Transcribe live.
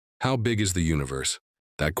How big is the universe?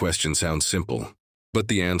 That question sounds simple, but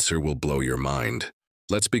the answer will blow your mind.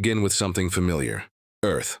 Let's begin with something familiar.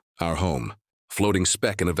 Earth, our home, floating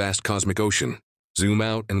speck in a vast cosmic ocean. Zoom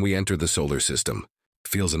out and we enter the solar system.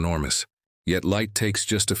 Feels enormous, yet light takes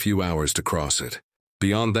just a few hours to cross it.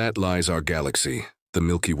 Beyond that lies our galaxy, the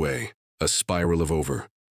Milky Way, a spiral of over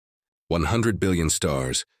 100 billion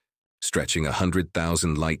stars, stretching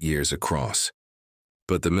 100,000 light years across.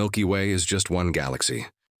 But the Milky Way is just one galaxy.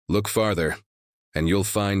 Look farther, and you'll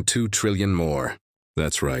find 2 trillion more.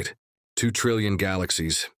 That's right, 2 trillion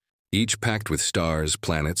galaxies, each packed with stars,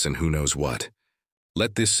 planets, and who knows what.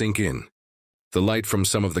 Let this sink in. The light from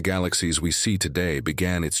some of the galaxies we see today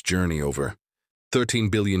began its journey over 13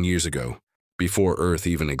 billion years ago, before Earth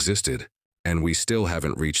even existed, and we still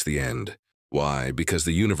haven't reached the end. Why? Because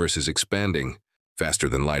the universe is expanding faster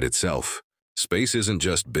than light itself. Space isn't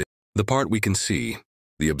just big. The part we can see,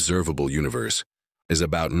 the observable universe, is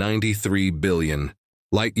about 93 billion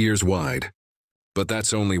light-years wide. But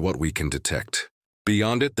that's only what we can detect.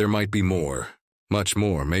 Beyond it, there might be more, much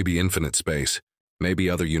more, maybe infinite space, maybe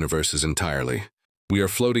other universes entirely. We are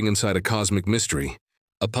floating inside a cosmic mystery,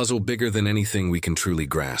 a puzzle bigger than anything we can truly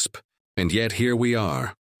grasp. And yet here we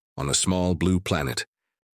are, on a small blue planet,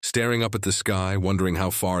 staring up at the sky, wondering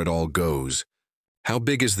how far it all goes. How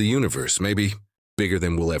big is the universe? Maybe bigger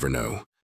than we'll ever know.